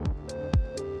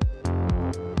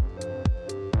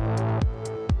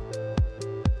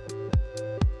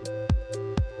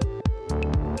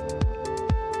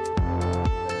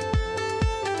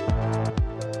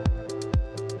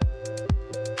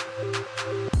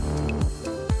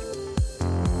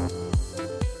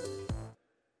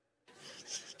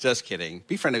Just kidding.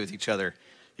 Be friendly with each other.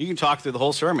 You can talk through the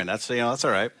whole sermon. That's all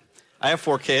right. I have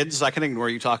 4 kids. I can ignore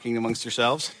you talking amongst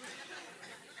yourselves.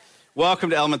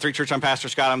 Welcome to Element 3 Church. I'm Pastor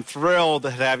Scott. I'm thrilled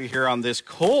to have you here on this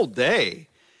cold day.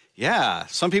 Yeah,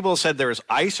 some people said there was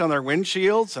ice on their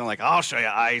windshields, and I'm like, I'll show you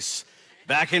ice.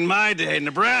 Back in my day,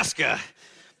 Nebraska.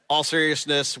 All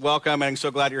seriousness, welcome, and I'm so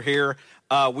glad you're here.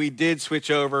 We did switch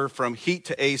over from heat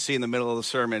to AC in the middle of the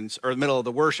sermons, or the middle of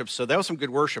the worship, so that was some good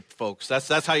worship, folks.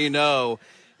 That's how you know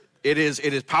it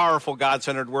is powerful,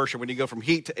 God-centered worship when you go from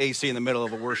heat to AC in the middle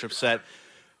of a worship set.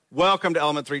 Welcome to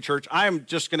Element 3 Church. I am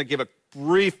just going to give a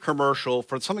brief commercial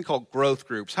for something called growth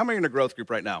groups. How many are in a growth group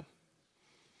right now?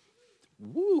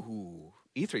 Woo,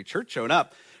 E3 Church showing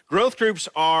up. Growth groups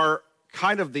are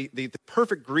kind of the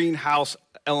perfect greenhouse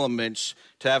elements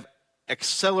to have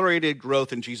accelerated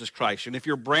growth in Jesus Christ. And if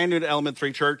you're brand new to Element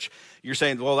 3 Church, you're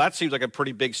saying, well, that seems like a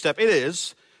pretty big step. It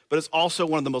is, but it's also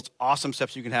one of the most awesome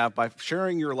steps you can have by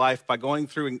sharing your life, by going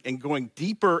through and going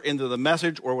deeper into the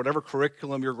message or whatever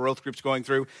curriculum your growth group's going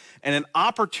through, and an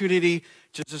opportunity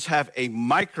to just have a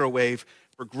microwave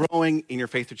for growing in your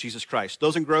faith with Jesus Christ.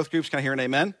 Those in growth groups, can I hear an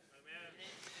amen? Amen.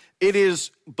 It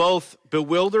is both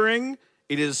bewildering,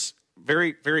 it is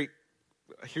very, very,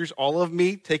 here's all of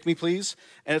me, take me please.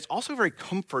 And it's also very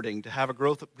comforting to have a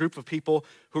growth group of people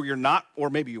who you're not, or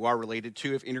maybe you are related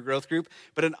to if in your growth group,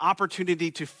 but an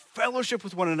opportunity to fellowship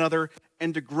with one another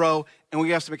and to grow. And we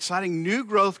have some exciting new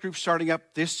growth groups starting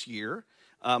up this year.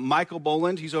 Michael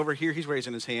Boland, he's over here, he's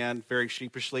raising his hand very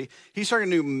sheepishly. He's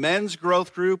starting a new men's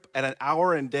growth group at an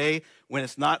hour a day when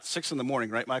it's not 6 in the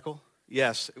morning, right, Michael?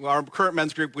 Yes, our current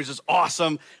men's group, which is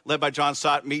awesome, led by John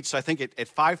Stott, meets, I think, at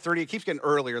 5:30. It keeps getting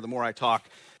earlier the more I talk.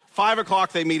 5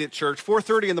 o'clock, they meet at church.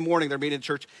 4:30 in the morning, they're meeting at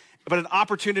church. But an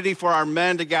opportunity for our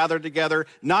men to gather together,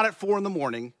 not at 4 in the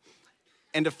morning,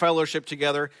 and to fellowship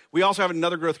together. We also have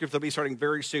another growth group that'll be starting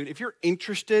very soon. If you're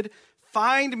interested,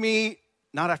 find me,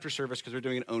 not after service because we're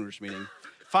doing an owners meeting.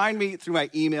 Find me through my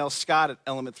email,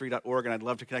 scott@element3.org, and I'd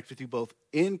love to connect with you both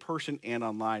in person and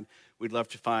online. We'd love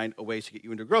to find a way to get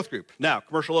you into a growth group. Now,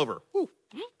 commercial over. Woo.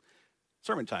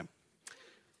 Sermon time.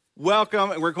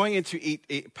 Welcome, and we're going into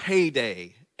a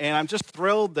payday, and I'm just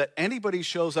thrilled that anybody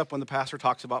shows up when the pastor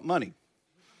talks about money.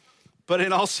 But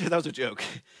that was a joke.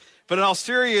 But in all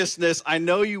seriousness, I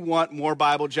know you want more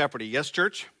Bible Jeopardy. Yes,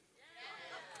 church?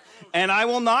 And I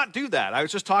will not do that. I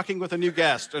was just talking with a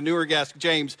newer guest,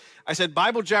 James. I said,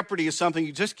 Bible Jeopardy is something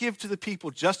you just give to the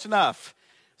people just enough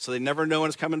so they never know when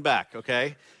it's coming back,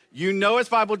 okay? You know it's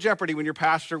Bible Jeopardy when your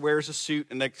pastor wears a suit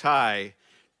and necktie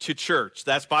to church.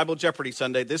 That's Bible Jeopardy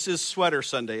Sunday. This is Sweater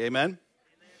Sunday, amen?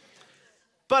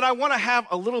 But I want to have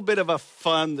a little bit of a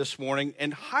fun this morning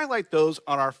and highlight those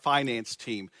on our finance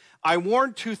team. I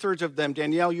warned 2/3 of them.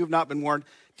 Danielle, you have not been warned.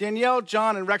 Danielle,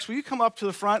 John, and Rex, will you come up to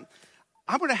the front?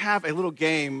 I'm going to have a little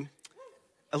game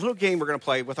we're going to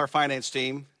play with our finance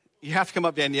team. You have to come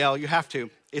up, Danielle. You have to.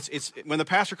 It's when the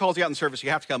pastor calls you out in service, you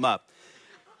have to come up.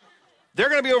 They're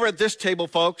going to be over at this table,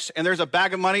 folks, and there's a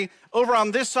bag of money. Over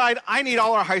on this side, I need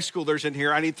all our high schoolers in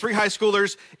here. I need 3 high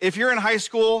schoolers. If you're in high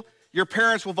school, your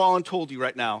parents will volunteer you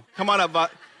right now. Come on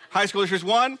up, high schoolers. Here's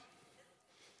 1.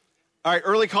 All right,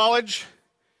 early college.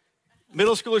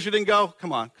 Middle schoolers, you didn't go?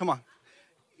 Come on.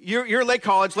 You're late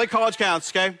college. Late college counts,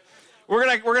 okay? We're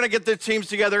gonna get the teams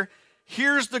together.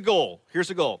 Here's the goal.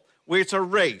 It's a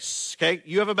race, okay?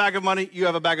 You have a bag of money. You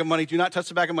have a bag of money. Do not touch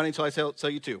the bag of money until I tell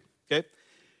you to, okay?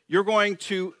 You're going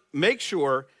to make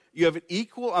sure you have an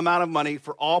equal amount of money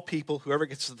for all people, whoever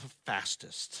gets the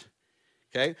fastest,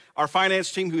 okay? Our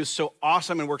finance team, who is so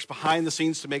awesome and works behind the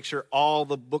scenes to make sure all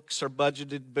the books are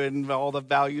budgeted and all the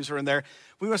values are in there.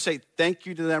 We want to say thank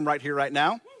you to them right here, right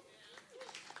now.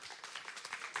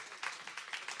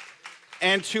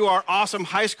 And to our awesome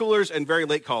high schoolers and very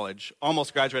late college,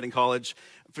 almost graduating college,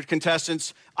 for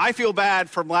contestants. I feel bad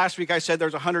from last week. I said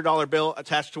there's a $100 bill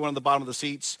attached to one of the bottom of the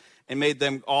seats and made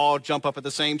them all jump up at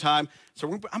the same time. So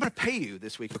I'm going to pay you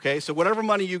this week, okay? So whatever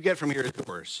money you get from here is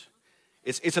yours.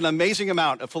 It's an amazing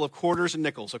amount full of quarters and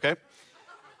nickels, okay?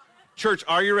 Church,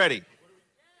 are you ready?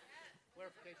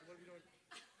 Clarification, what are we doing?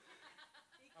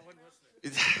 I wasn't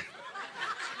listening.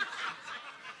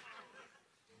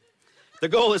 The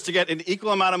goal is to get an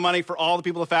equal amount of money for all the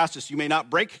people the fastest. You may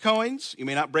not break coins.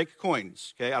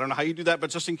 Okay? I don't know how you do that, but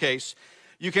just in case.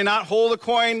 You cannot hold a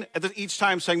coin at each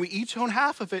time saying, we each own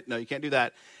half of it. No, you can't do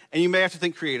that. And you may have to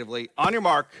think creatively. On your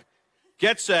mark,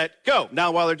 get set, go.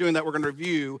 Now, while they're doing that, we're going to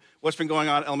review what's been going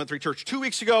on at Element 3 Church. 2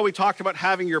 weeks ago, we talked about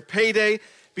having your payday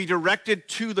be directed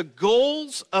to the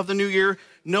goals of the new year,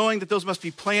 knowing that those must be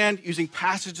planned using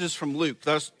passages from Luke.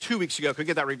 That was 2 weeks ago. Could we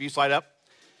get that review slide up?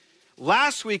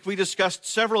 Last week, we discussed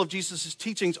several of Jesus'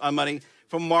 teachings on money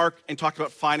from Mark and talked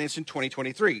about finance in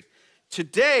 2023.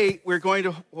 Today, we're going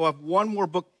to have one more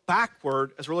book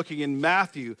backward as we're looking in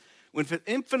Matthew, with an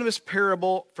infamous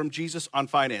parable from Jesus on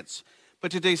finance.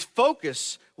 But today's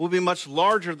focus will be much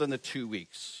larger than the 2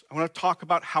 weeks. I want to talk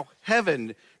about how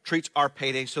heaven treats our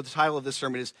payday. So the title of this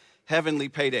sermon is Heavenly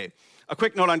Payday. A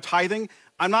quick note on tithing.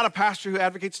 I'm not a pastor who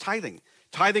advocates tithing.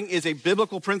 Tithing is a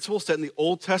biblical principle set in the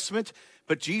Old Testament,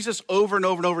 but Jesus over and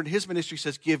over and over in his ministry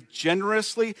says, give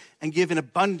generously and give in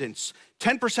abundance.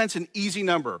 10% is an easy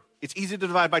number. It's easy to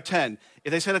divide by 10.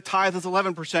 If they said a tithe is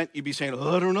 11%, you'd be saying,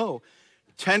 oh, I don't know.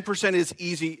 10% is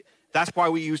easy. That's why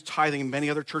we use tithing in many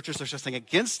other churches. There's nothing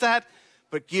against that,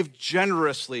 but give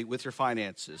generously with your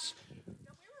finances.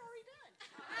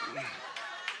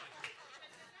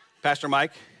 Pastor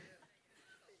Mike?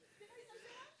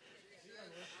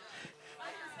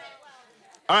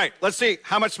 All right, let's see.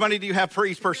 How much money do you have per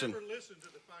each person? Never listen to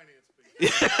the finance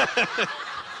people.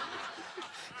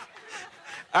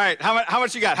 All right, how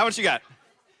much you got? How much you got?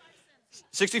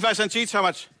 65 cents each? How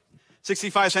much?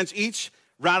 65 cents each.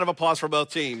 Round of applause for both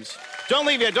teams. Don't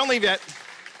leave yet, don't leave yet.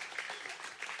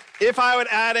 If I would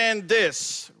add in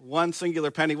this, one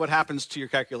singular penny, what happens to your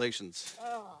calculations?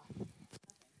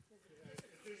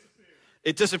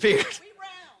 It disappeared.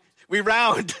 We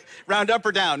round. Round up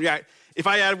or down. Yeah. If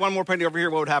I add one more penny over here,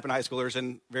 what would happen to high schoolers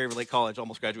in very late college,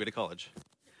 almost graduated college?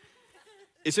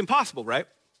 It's impossible, right?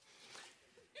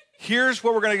 Here's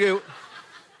what we're going to do.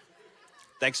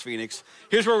 Thanks, Phoenix.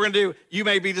 Here's what we're going to do. You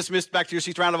may be dismissed back to your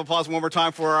seats. Round of applause one more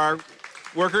time for our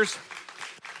workers.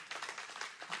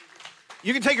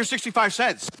 You can take your 65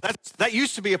 cents. That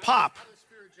used to be a pop.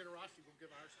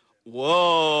 Whoa.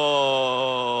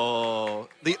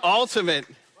 The ultimate.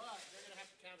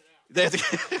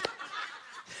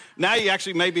 Now you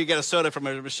actually maybe get a soda from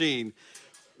a machine.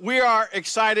 We are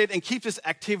excited, and keep this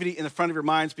activity in the front of your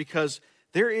minds because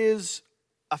there is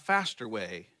a faster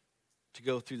way to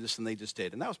go through this than they just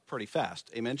did. And that was pretty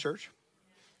fast. Amen, church?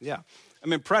 Yeah.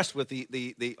 I'm impressed with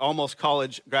the almost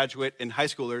college graduate and high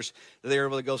schoolers that they were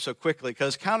able to go so quickly,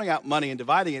 because counting out money and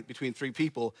dividing it between three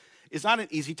people is not an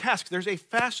easy task. There's a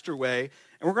faster way,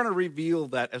 and we're going to reveal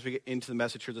that as we get into the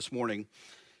message here this morning.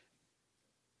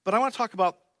 But I want to talk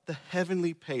about the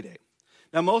heavenly payday.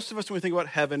 Now, most of us, when we think about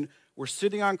heaven, we're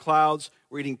sitting on clouds,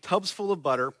 we're eating tubs full of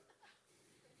butter.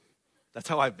 That's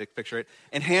how I picture it.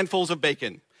 And handfuls of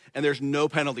bacon. And there's no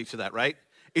penalty to that, right?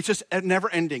 It's just never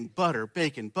ending. Butter,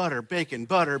 bacon, butter, bacon,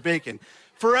 butter, bacon.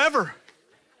 Forever.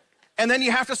 And then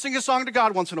you have to sing a song to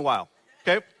God once in a while,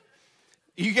 okay?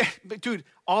 Dude,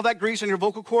 all that grease on your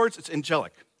vocal cords, it's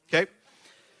angelic, okay?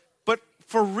 But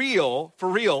for real,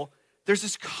 there's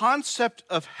this concept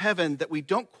of heaven that we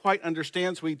don't quite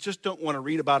understand, so we just don't want to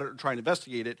read about it or try and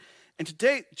investigate it. And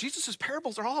today, Jesus'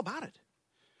 parables are all about it.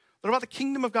 They're about the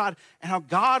kingdom of God and how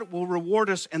God will reward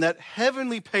us, and that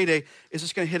heavenly payday is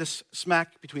just going to hit us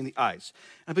smack between the eyes.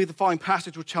 And I believe the following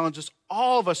passage will challenge us,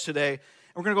 all of us today. And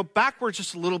we're going to go backwards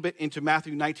just a little bit into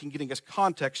Matthew 19, getting us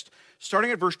context,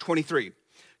 starting at verse 23.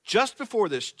 Just before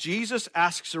this, Jesus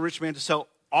asks the rich man to sell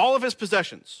all of his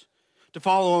possessions to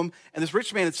follow him. And this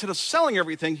rich man, instead of selling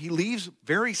everything, he leaves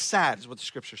very sad, is what the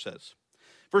scripture says.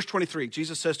 Verse 23,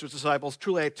 Jesus says to his disciples,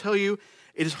 truly I tell you,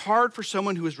 it is hard for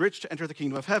someone who is rich to enter the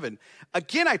kingdom of heaven.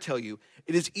 Again, I tell you,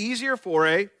 it is easier for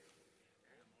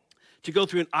to go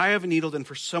through an eye of a needle than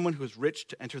for someone who is rich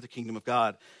to enter the kingdom of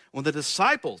God. When the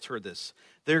disciples heard this,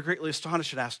 they were greatly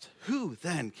astonished and asked, who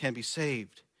then can be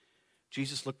saved?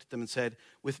 Jesus looked at them and said,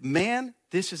 with man,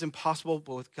 this is impossible,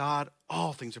 but with God,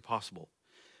 all things are possible.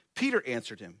 Peter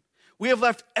answered him, we have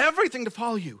left everything to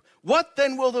follow you. What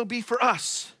then will there be for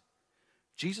us?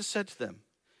 Jesus said to them,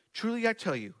 truly I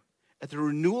tell you, at the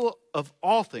renewal of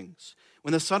all things,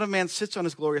 when the Son of Man sits on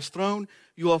his glorious throne,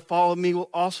 you will follow me, will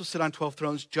also sit on 12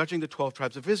 thrones, judging the 12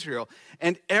 tribes of Israel.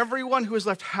 And everyone who has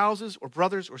left houses or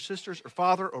brothers or sisters or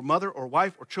father or mother or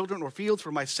wife or children or fields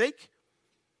for my sake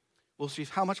will receive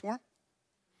how much more?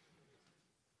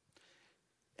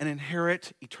 And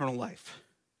inherit eternal life.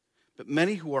 But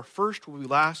many who are first will be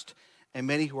last, and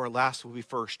many who are last will be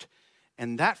first.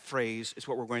 And that phrase is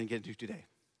what we're going to get into today.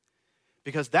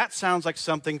 Because that sounds like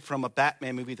something from a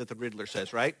Batman movie that the Riddler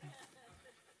says, right?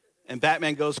 And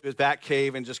Batman goes to his Bat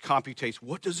cave and just computates,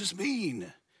 what does this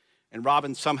mean? And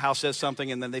Robin somehow says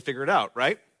something and then they figure it out,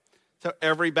 right? So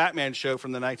every Batman show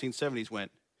from the 1970s went.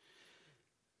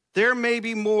 There may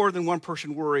be more than one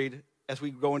person worried as we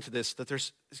go into this, that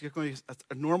there's going to be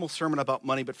a normal sermon about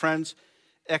money, but friends,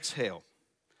 exhale.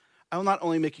 I will not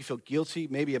only make you feel guilty,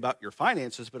 maybe about your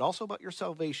finances, but also about your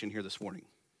salvation here this morning.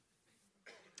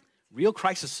 Real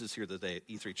crises here today at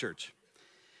E3 Church.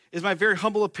 It is my very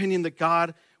humble opinion that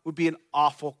God would be an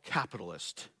awful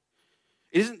capitalist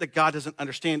It isn't that God doesn't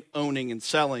understand owning and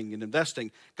selling and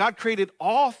investing. God created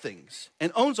all things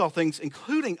and owns all things,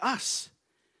 including us,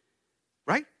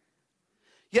 right?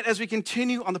 Yet as we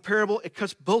continue on the parable, it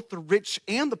cuts both the rich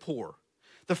and the poor,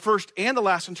 the first and the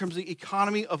last in terms of the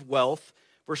economy of wealth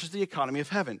versus the economy of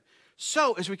heaven.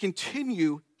 So as we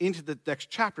continue into the next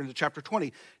chapter, into chapter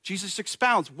 20, Jesus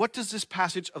expounds, what does this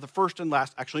passage of the first and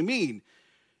last actually mean?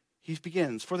 He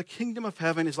begins, for the kingdom of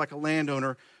heaven is like a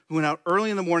landowner who went out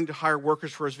early in the morning to hire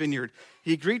workers for his vineyard.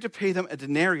 He agreed to pay them a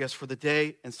denarius for the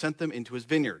day and sent them into his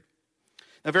vineyard.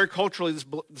 Now, very culturally,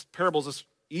 this parable is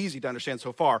easy to understand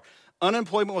so far.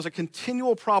 Unemployment was a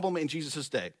continual problem in Jesus'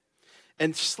 day.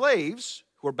 And slaves,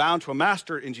 who were bound to a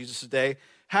master in Jesus' day,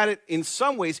 had it in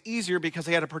some ways easier because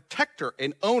they had a protector,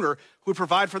 an owner, who would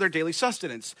provide for their daily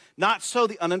sustenance. Not so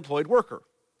the unemployed worker.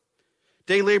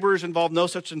 Day laborers involve no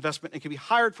such investment and can be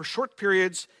hired for short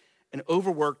periods and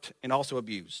overworked and also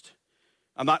abused.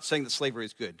 I'm not saying that slavery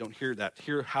is good. Don't hear that.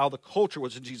 Hear how the culture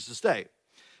was in Jesus' day.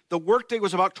 The workday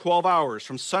was about 12 hours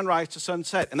from sunrise to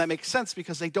sunset, and that makes sense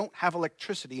because they don't have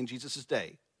electricity in Jesus'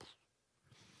 day.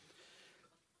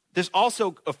 This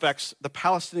also affects the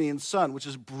Palestinian sun, which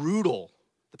is brutal.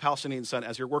 The Palestinian sun,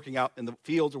 as you're working out in the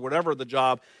fields or whatever the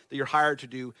job that you're hired to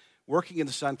do, working in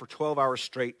the sun for 12 hours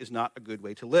straight is not a good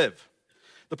way to live.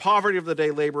 The poverty of the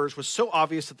day laborers was so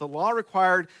obvious that the law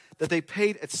required that they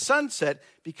paid at sunset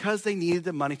because they needed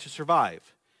the money to survive.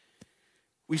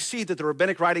 We see that the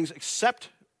rabbinic writings expect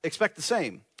the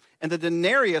same. And the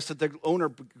denarius that the owner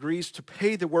agrees to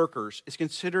pay the workers is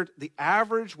considered the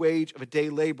average wage of a day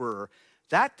laborer.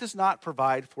 That does not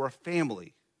provide for a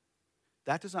family.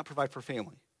 That does not provide for a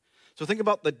family. So think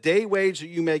about the day wage that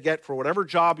you may get for whatever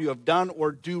job you have done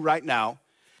or do right now.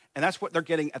 And that's what they're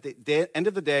getting at the end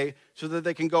of the day so that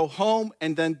they can go home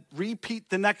and then repeat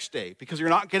the next day because you're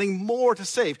not getting more to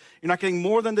save. You're not getting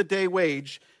more than the day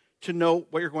wage to know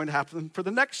what you're going to happen for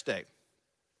the next day.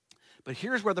 But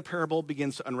here's where the parable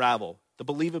begins to unravel. The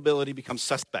believability becomes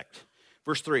suspect.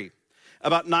 Verse 3,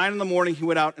 about 9 a.m, he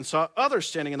went out and saw others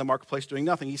standing in the marketplace doing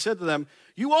nothing. He said to them,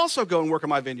 you also go and work in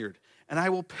my vineyard, and I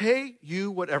will pay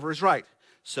you whatever is right.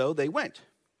 So they went.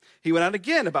 He went out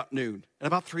again about noon and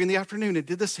about 3 p.m. and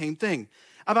did the same thing.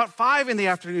 About 5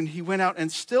 p.m, he went out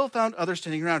and still found others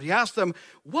standing around. He asked them,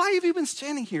 why have you been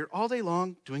standing here all day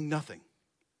long doing nothing?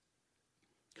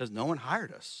 Because no one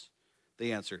hired us,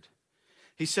 they answered.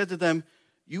 He said to them,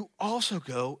 you also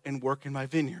go and work in my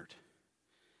vineyard.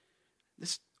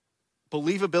 This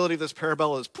believability of this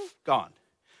parable is gone.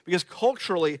 Because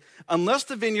culturally, unless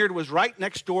the vineyard was right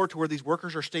next door to where these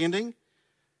workers are standing,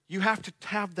 you have to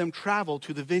have them travel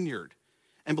to the vineyard.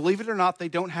 And believe it or not, they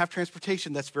don't have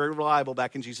transportation that's very reliable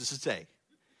back in Jesus' day.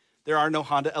 There are no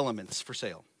Honda Elements for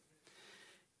sale.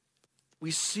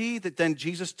 We see that then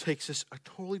Jesus takes us a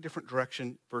totally different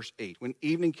direction, verse 8. When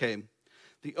evening came,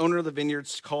 the owner of the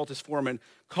vineyards called his foreman,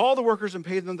 call the workers and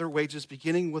pay them their wages,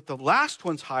 beginning with the last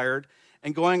ones hired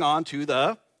and going on to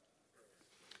the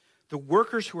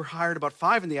workers who were hired about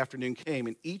 5 p.m. came,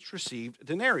 and each received a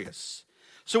denarius.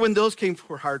 So when those came who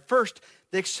were hired first,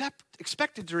 they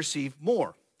expected to receive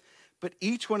more. But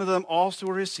each one of them also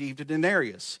received a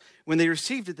denarius. When they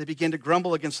received it, they began to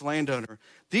grumble against the landowner.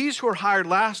 These who were hired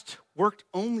last worked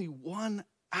only 1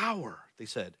 hour, they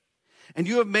said. And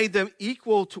you have made them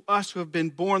equal to us who have been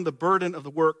borne the burden of the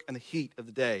work and the heat of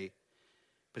the day.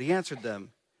 But he answered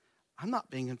them, I'm not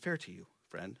being unfair to you,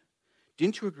 friend.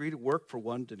 Didn't you agree to work for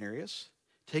 1 denarius?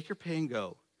 Take your pay and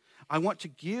go. I want to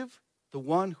give the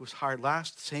one who was hired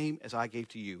last the same as I gave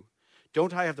to you.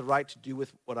 Don't I have the right to do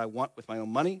with what I want with my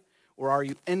own money? Or are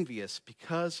you envious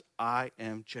because I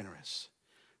am generous?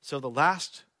 So the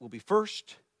last will be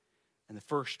first, and the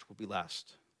first will be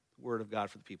last. The word of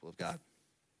God for the people of God.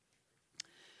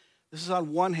 This is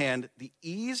on one hand the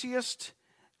easiest,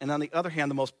 and on the other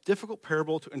hand the most difficult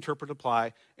parable to interpret and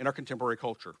apply in our contemporary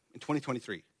culture in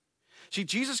 2023. See,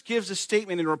 Jesus gives a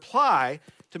statement in reply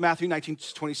to Matthew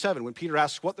 19:27 when Peter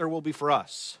asks what there will be for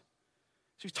us.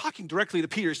 So he's talking directly to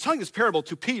Peter. He's telling this parable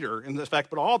to Peter, in effect,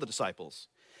 but all the disciples.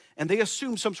 And they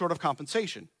assume some sort of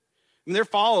compensation. I mean, they're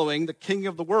following the king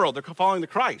of the world. They're following the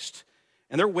Christ.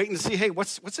 And they're waiting to see, hey,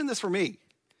 what's in this for me?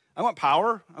 I want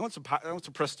power. I want some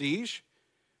prestige.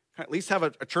 Can I at least have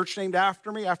a church named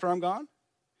after me after I'm gone?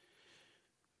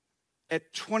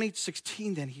 At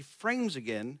 2016, then, he frames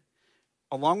again,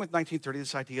 along with 1930,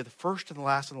 this idea of the first and the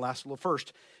last will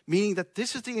first, meaning that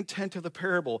this is the intent of the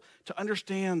parable, to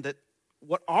understand that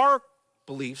what our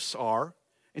beliefs are,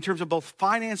 in terms of both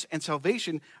finance and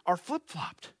salvation, are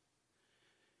flip-flopped.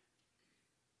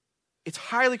 It's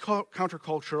highly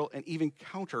countercultural and even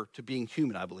counter to being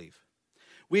human, I believe.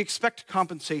 We expect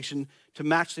compensation to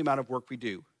match the amount of work we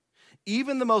do.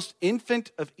 Even the most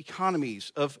infant of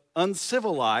economies, of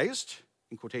uncivilized,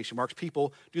 in quotation marks,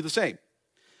 people do the same.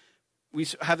 We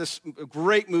have this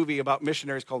great movie about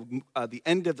missionaries called The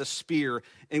End of the Spear,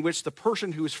 in which the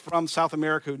person who is from South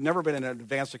America, who'd never been in an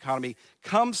advanced economy,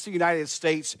 comes to the United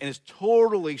States and is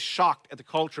totally shocked at the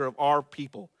culture of our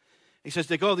people. He says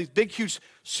they go to these big, huge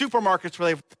supermarkets where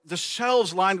they have the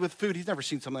shelves lined with food. He's never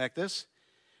seen something like this.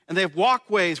 And they have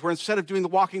walkways where instead of doing the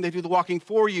walking, they do the walking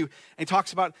for you. And he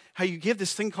talks about how you give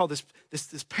this thing called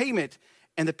this payment,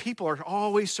 and the people are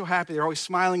always so happy. They're always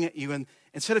smiling at you. And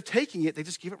instead of taking it, they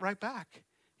just give it right back.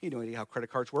 He had no idea how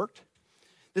credit cards worked.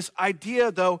 This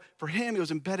idea, though, for him, it was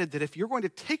embedded that if you're going to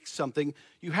take something,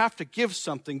 you have to give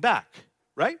something back,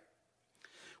 right?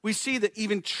 We see that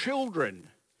even children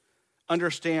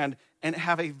understand and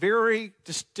have a very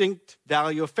distinct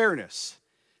value of fairness.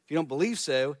 If you don't believe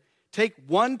so, take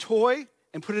one toy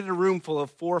and put it in a room full of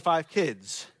 4 or 5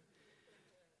 kids.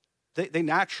 They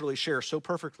naturally share so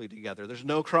perfectly together. There's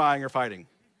no crying or fighting.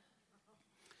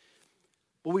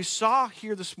 What we saw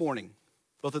here this morning,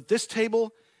 both at this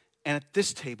table and at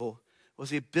this table, was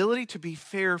the ability to be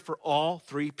fair for all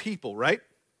 3 people, right?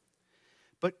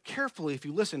 But carefully, if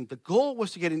you listen, the goal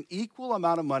was to get an equal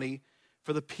amount of money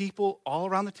for the people all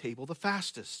around the table the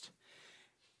fastest.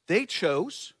 They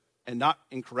chose, and not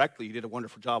incorrectly, you did a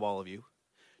wonderful job, all of you,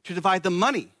 to divide the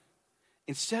money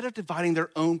instead of dividing their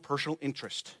own personal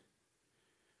interest.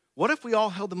 What if we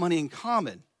all held the money in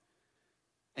common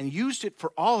and used it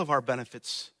for all of our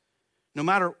benefits, no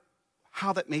matter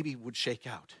how that maybe would shake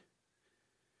out?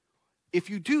 If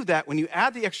you do that, when you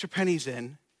add the extra pennies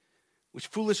in, which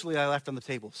foolishly I left on the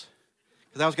tables,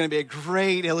 because that was going to be a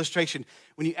great illustration.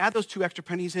 When you add those 2 extra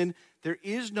pennies in, there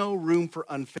is no room for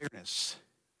unfairness.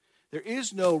 There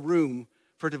is no room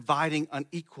for dividing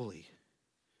unequally.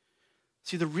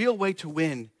 See, the real way to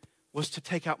win was to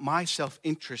take out my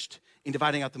self-interest in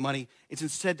dividing out the money. It's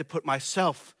instead to put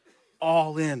myself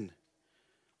all in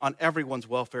on everyone's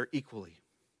welfare equally.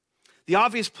 The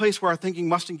obvious place where our thinking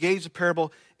must engage the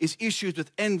parable is issues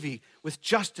with envy, with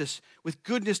justice, with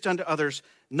goodness done to others,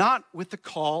 not with the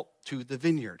call to the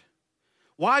vineyard.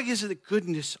 Why is it that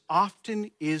goodness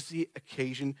often is the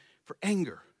occasion for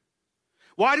anger?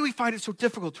 Why do we find it so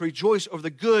difficult to rejoice over the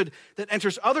good that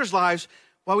enters others' lives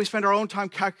while we spend our own time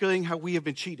calculating how we have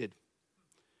been cheated?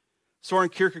 Soren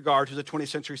Kierkegaard, who's a 20th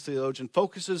century theologian,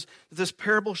 focuses that this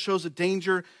parable shows the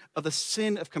danger of the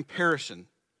sin of comparison.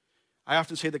 I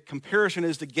often say that comparison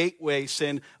is the gateway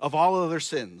sin of all other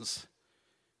sins.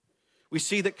 We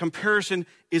see that comparison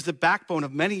is the backbone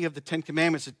of many of the 10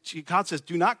 Commandments. God says,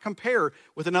 do not compare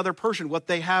with another person what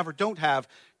they have or don't have.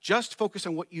 Just focus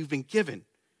on what you've been given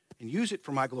and use it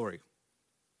for my glory.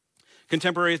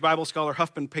 Contemporary Bible scholar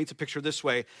Huffman paints a picture this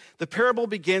way. The parable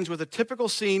begins with a typical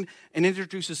scene and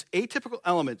introduces atypical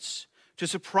elements to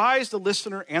surprise the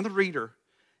listener and the reader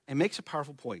and makes a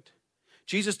powerful point.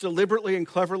 Jesus deliberately and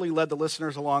cleverly led the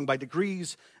listeners along by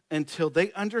degrees until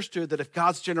they understood that if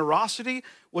God's generosity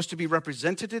was to be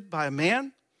represented by a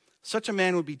man, such a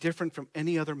man would be different from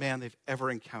any other man they've ever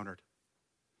encountered.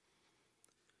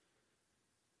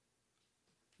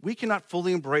 We cannot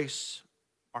fully embrace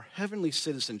our heavenly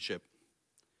citizenship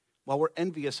while we're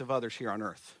envious of others here on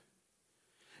earth.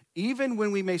 Even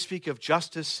when we may speak of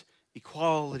justice,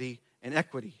 equality, and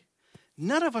equity,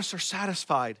 none of us are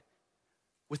satisfied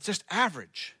with just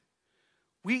average.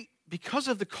 Because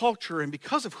of the culture and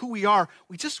because of who we are,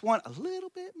 we just want a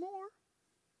little bit more.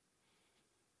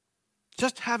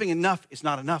 Just having enough is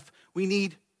not enough. We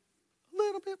need a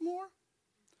little bit more.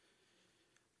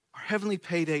 Our heavenly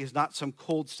payday is not some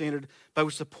cold standard by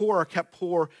which the poor are kept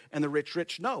poor and the rich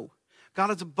rich. No. God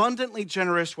is abundantly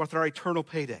generous with our eternal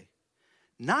payday,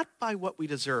 not by what we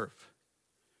deserve.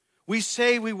 We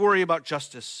say we worry about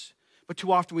justice, but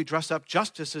too often we dress up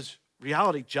justice as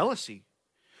reality, jealousy.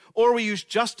 Or we use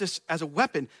justice as a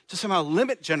weapon to somehow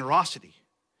limit generosity.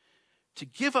 To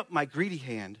give up my greedy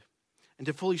hand and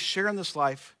to fully share in this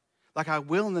life like I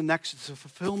will in the next is a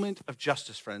fulfillment of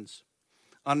justice, friends,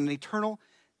 on an eternal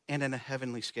and in a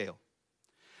heavenly scale.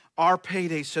 Our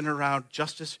payday centered around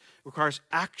justice requires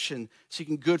action,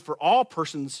 seeking good for all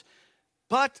persons,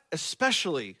 but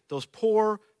especially those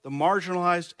poor, the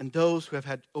marginalized, and those who have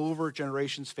had over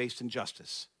generations faced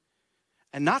injustice.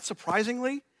 And not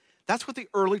surprisingly, that's what the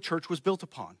early church was built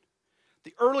upon.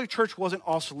 The early church wasn't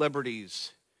all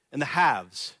celebrities and the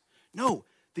haves. No,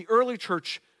 the early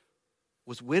church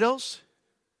was widows,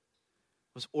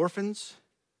 was orphans,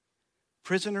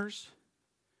 prisoners,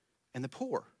 and the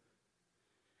poor.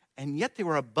 And yet they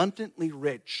were abundantly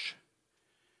rich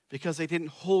because they didn't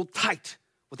hold tight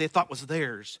what they thought was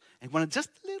theirs and wanted just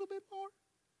a little bit more.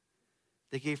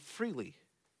 They gave freely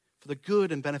for the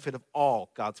good and benefit of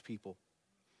all God's people.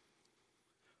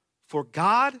 For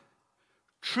God,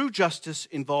 true justice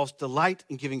involves delight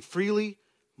in giving freely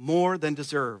more than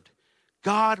deserved.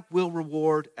 God will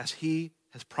reward as he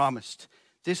has promised.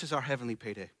 This is our heavenly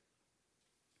payday.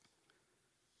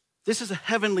 This is a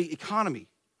heavenly economy.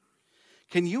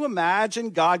 Can you imagine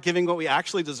God giving what we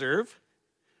actually deserve?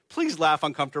 Please laugh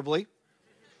uncomfortably.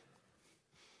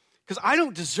 Because I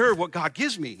don't deserve what God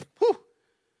gives me. Whew.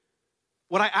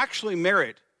 What I actually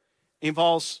merit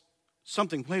involves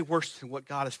something way worse than what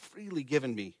God has freely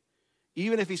given me.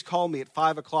 Even if he's called me at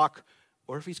 5 o'clock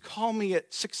or if he's called me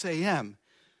at 6 a.m.,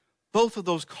 both of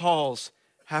those calls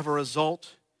have a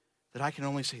result that I can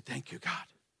only say, thank you, God.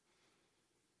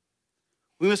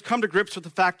 We must come to grips with the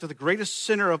fact that the greatest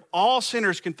sinner of all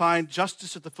sinners can find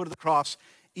justice at the foot of the cross,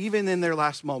 even in their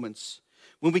last moments.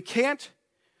 When we can't,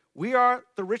 we are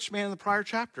the rich man in the prior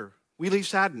chapter. We leave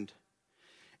saddened.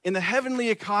 In the heavenly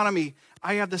economy,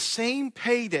 I have the same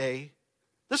payday.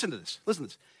 Listen to this.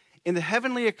 In the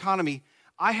heavenly economy,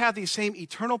 I have the same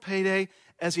eternal payday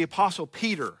as the Apostle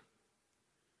Peter.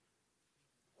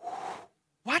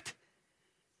 What?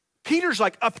 Peter's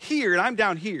like up here and I'm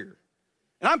down here.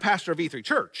 And I'm pastor of E3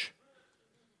 Church.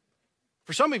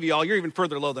 For some of y'all, you're even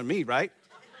further low than me, right?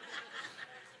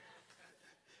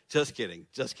 Just kidding.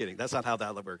 That's not how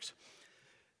that works.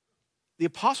 The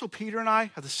Apostle Peter and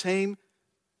I have the same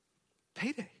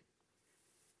payday.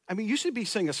 I mean, you should be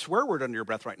saying a swear word under your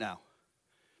breath right now,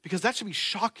 because that should be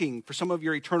shocking for some of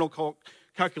your eternal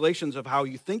calculations of how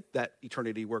you think that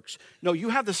eternity works. No, you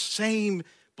have the same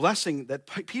blessing that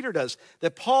Peter does,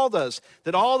 that Paul does,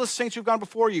 that all the saints who've gone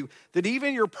before you, that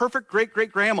even your perfect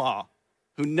great-great-grandma,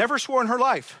 who never swore in her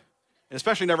life, and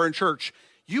especially never in church,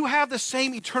 you have the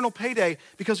same eternal payday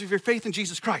because of your faith in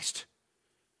Jesus Christ.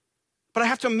 But I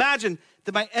have to imagine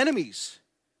that my enemies,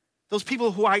 those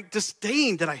people who I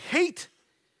disdain, that I hate,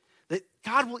 that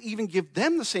God will even give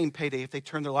them the same payday if they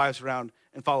turn their lives around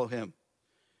and follow him.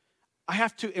 I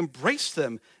have to embrace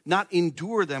them, not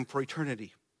endure them for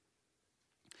eternity.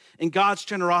 In God's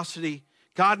generosity,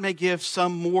 God may give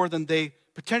some more than they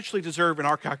potentially deserve in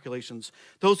our calculations.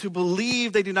 Those who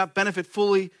believe they do not benefit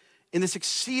fully in this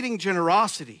exceeding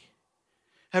generosity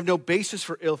have no basis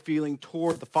for ill feeling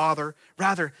toward the Father.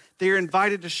 Rather, they are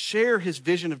invited to share his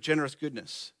vision of generous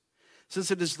goodness.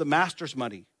 Since it is the master's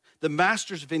money, the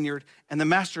master's vineyard, and the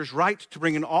master's right to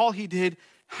bring in all he did,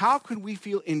 how can we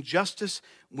feel injustice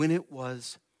when it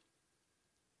was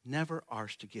never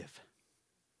ours to give?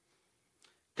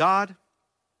 God,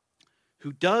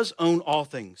 who does own all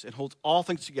things and holds all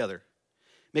things together,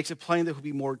 makes it plain that he'll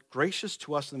be more gracious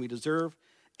to us than we deserve,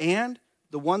 and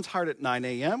the ones hired at 9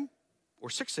 a.m. or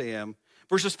 6 a.m.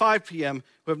 versus 5 p.m.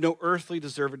 who have no earthly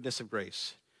deservedness of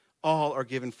grace. All are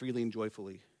given freely and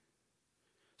joyfully.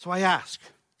 So I ask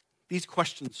these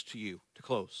questions to you to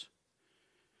close.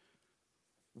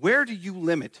 Where do you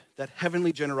limit that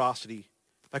heavenly generosity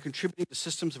by contributing to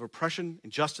systems of oppression,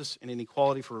 injustice, and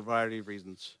inequality for a variety of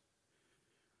reasons?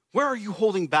 Where are you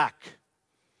holding back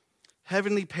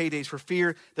heavenly paydays for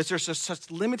fear that there's such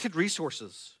limited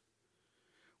resources?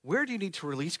 Where do you need to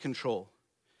release control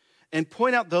and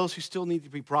point out those who still need to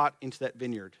be brought into that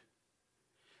vineyard?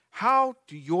 How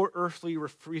do your earthly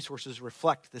resources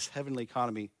reflect this heavenly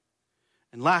economy?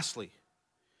 And lastly,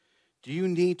 do you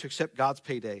need to accept God's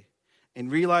payday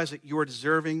and realize that you are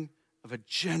deserving of a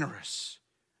generous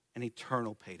and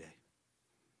eternal payday?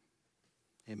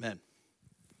 Amen.